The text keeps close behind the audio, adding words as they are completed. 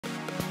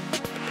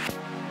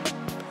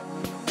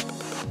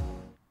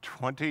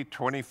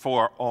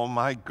2024, oh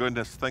my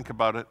goodness, think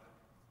about it.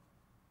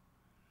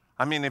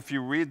 I mean, if you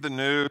read the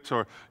news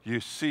or you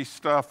see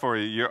stuff or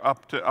you're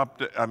up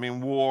to,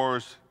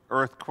 wars,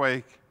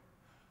 earthquake,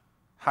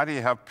 how do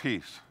you have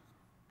peace?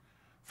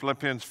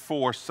 Philippians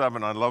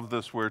 4:7, I love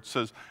this where it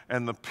says,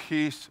 and the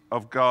peace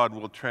of God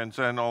will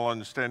transcend all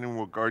understanding,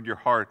 will guard your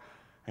heart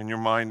and your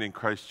mind in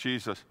Christ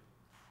Jesus.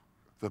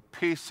 The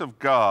peace of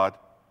God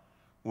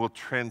will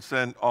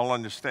transcend all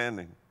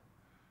understanding.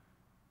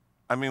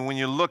 I mean, when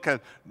you look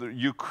at the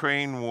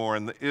Ukraine war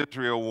and the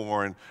Israel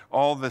war and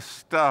all this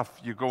stuff,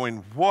 you're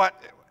going,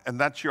 what? And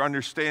that's your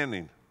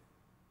understanding.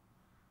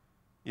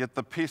 Yet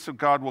the peace of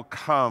God will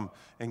come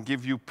and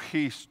give you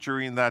peace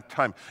during that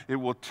time. It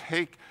will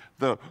take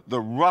the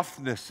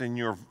roughness in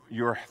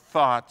your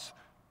thoughts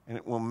and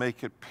it will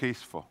make it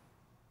peaceful.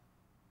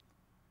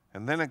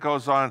 And then it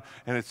goes on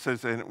and it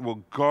says, and it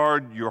will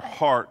guard your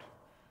heart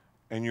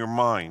and your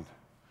mind.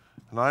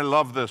 And I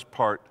love this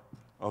part,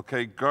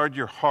 okay? Guard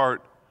your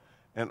heart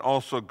and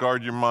also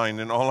guard your mind.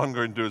 And all I'm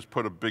going to do is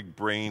put a big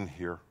brain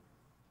here.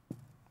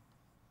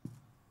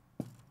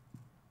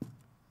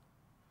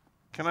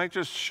 Can I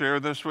just share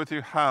this with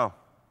you? How?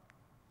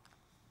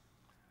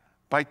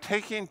 By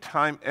taking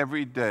time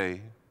every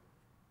day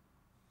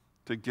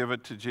to give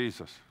it to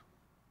Jesus.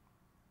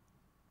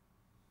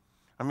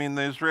 I mean,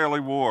 the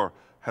Israeli war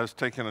has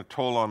taken a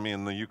toll on me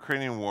in the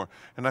Ukrainian war,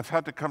 and I've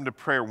had to come to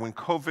prayer. When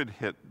COVID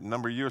hit a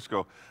number of years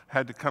ago, I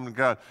had to come to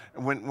God.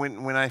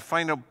 When I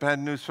find out bad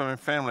news from my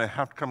family, I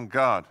have to come to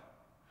God.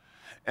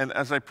 And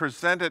as I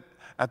present it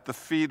at the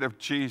feet of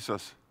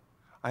Jesus,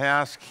 I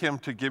ask him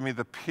to give me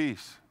the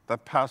peace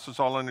that passes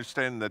all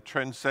understanding, that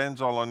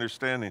transcends all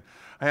understanding.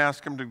 I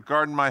ask him to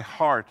guard my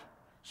heart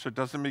so it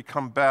doesn't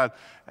become bad,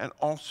 and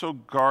also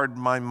guard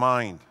my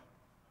mind.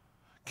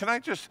 Can I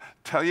just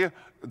tell you,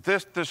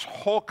 this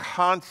whole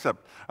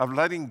concept of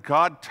letting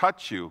God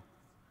touch you,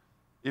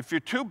 if you're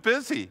too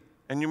busy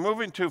and you're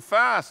moving too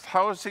fast,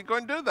 how is he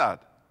going to do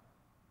that?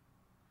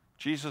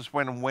 Jesus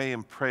went away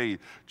and prayed.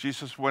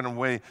 Jesus went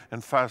away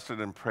and fasted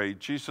and prayed.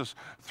 Jesus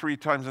 3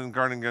 times in the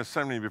Garden of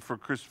Gethsemane before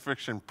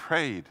crucifixion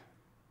prayed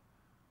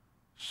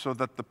so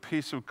that the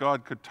peace of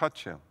God could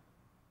touch him.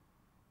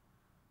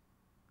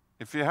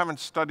 If you haven't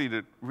studied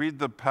it, read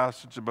the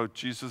passage about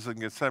Jesus in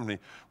Gethsemane.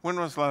 When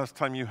was the last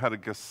time you had a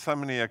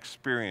Gethsemane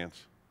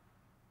experience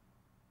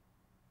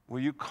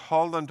where you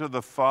called unto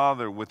the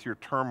Father with your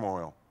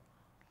turmoil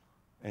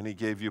and he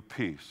gave you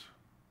peace?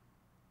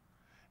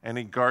 And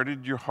he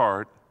guarded your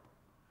heart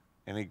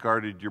and he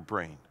guarded your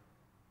brain.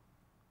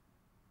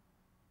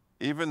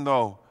 Even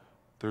though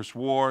there's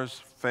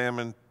wars,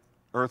 famine,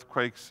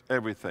 earthquakes,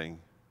 everything,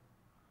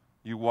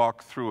 you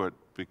walk through it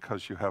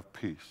because you have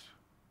peace.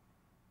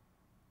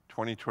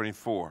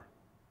 2024,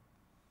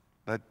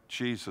 let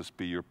Jesus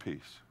be your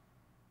peace.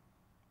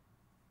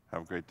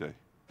 Have a great day.